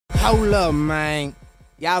Hold up, man.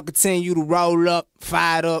 Y'all continue to roll up,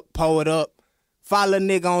 fire it up, pour it up. Follow a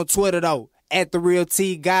nigga on Twitter, though, at the real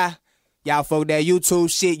T.Guy. Y'all fuck that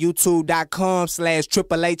YouTube shit,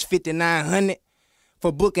 youtube.com/HHH5900.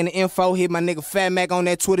 For booking the info, hit my nigga FATMACK on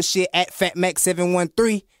that Twitter shit, at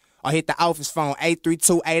FATMACK713. Or hit the office phone,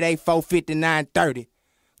 832-884-5930.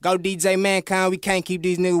 Go DJ Mankind, we can't keep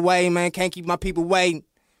these niggas waiting, man. Can't keep my people waiting.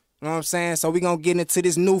 You know what I'm saying? So we gonna get into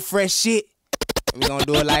this new, fresh shit. And we gonna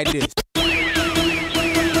do it like this.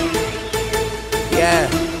 Yeah.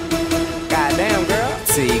 Goddamn, girl.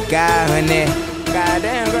 T.Guy, honey.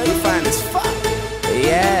 Goddamn, girl, you fine as fuck.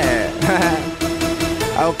 Yeah.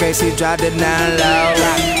 Okay, she dropped it down low.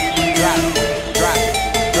 Drop.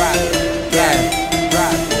 Yeah.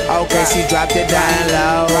 Okay, she dropped it down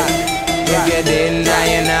low. If you didn't, now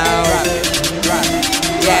you know.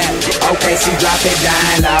 Yeah. Okay, she dropped it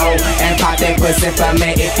down low and pop that pussy for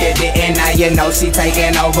me. If you didn't, now you know she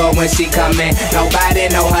taking over when she coming. Nobody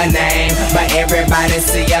know her name, but everybody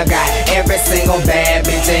see her. Got every single bad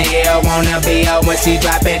bitch in here wanna be her when she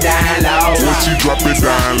drop it down low. When she drop it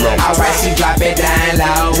down low. Alright, she drop it down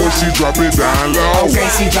low. When she drop it down low. Okay,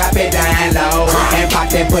 she drop it down low and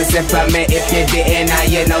pop that pussy for me. If you didn't, now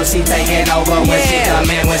you know she taking over when she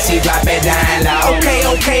coming. When she drop it down low. Okay,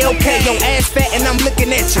 your ass fat and I'm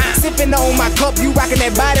looking at you. Sipping on my cup, you rocking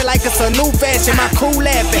that body like it's a new fashion. My crew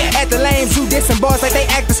laughing at the lames, you dissing boys like they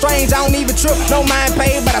acting strange. I don't even trip, no mind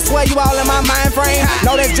paid, but I swear you all in my mind frame.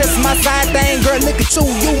 No, that's just my side thing, girl. Look at you,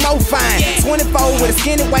 you more fine. 24 with a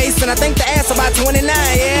skinny waist, and I think the ass about 29.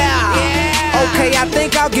 Yeah. Okay, I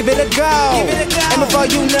think I'll give it a go. And before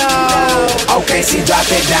you know, okay, she drop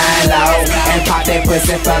it down low and pop that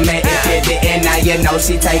pussy for me. If you didn't, now you know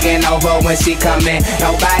she taking over when she coming.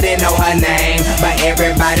 Nobody know her name, but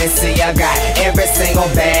everybody see her. Got every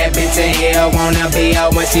single bad bitch in here wanna be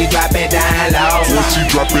her when she drop it down low. When she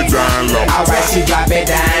drop it down low. Alright, she drop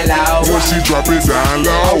it down low. When she drop it down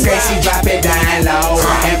low. Okay, she drop it down low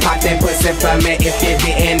and pop that pussy for me. If you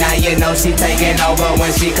didn't, now you know she taking over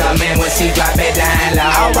when she coming. When she drop it down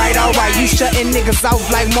low. Alright, you shutting niggas off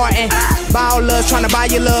like Martin. Ballers tryna buy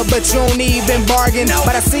your love, but you don't even bargain.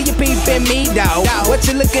 But I see you peeping me, though. What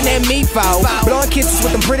you looking at me for? Blowing kisses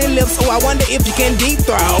with them pretty lips. Oh, I wonder if you can deep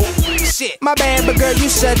throw. Shit, my bad, but girl, you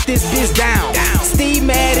shut this bitch down. Steve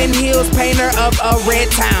Madden Hills, painter of a red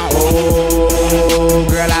town. Oh,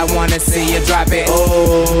 girl, I wanna see you drop it.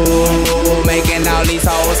 Oh, making all these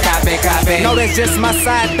hoes copy. No, that's just my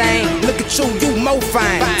side thing. Look at you, you more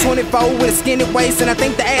fine. 24 with a skinny waist, and I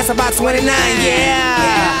think the ass about 29.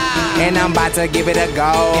 Yeah. And I'm about to give it a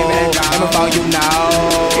go. And before you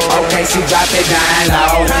know, okay, she drop it down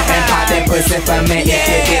low and pop that pussy for me. If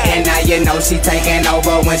you didn't, now you know she taking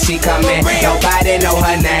over when she coming. Nobody know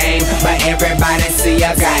her name, but everybody see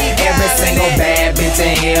her. Got every single bad bitch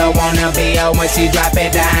in here wanna be her when she drop it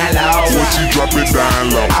down low. When she drop it down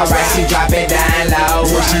low. Alright, she drop it down low.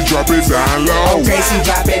 When she drop it down low. Okay, she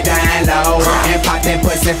drop it down low and pop that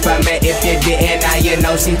pussy for me. If you didn't, now you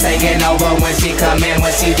know she taking over when she coming. When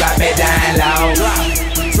she drop it down low. Drop.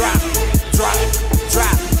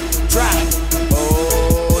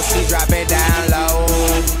 Oh, she drop it down low.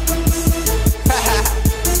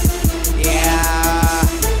 Yeah,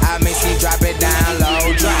 I mean she drop it down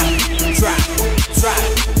low. Drop.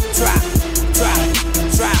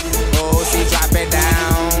 Oh, she drop it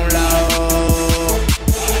down low.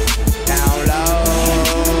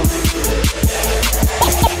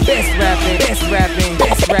 Best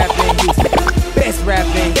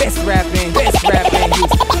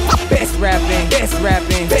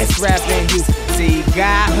rapping,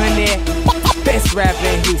 T.Guy, honey. Best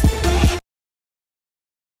rapping, Houston.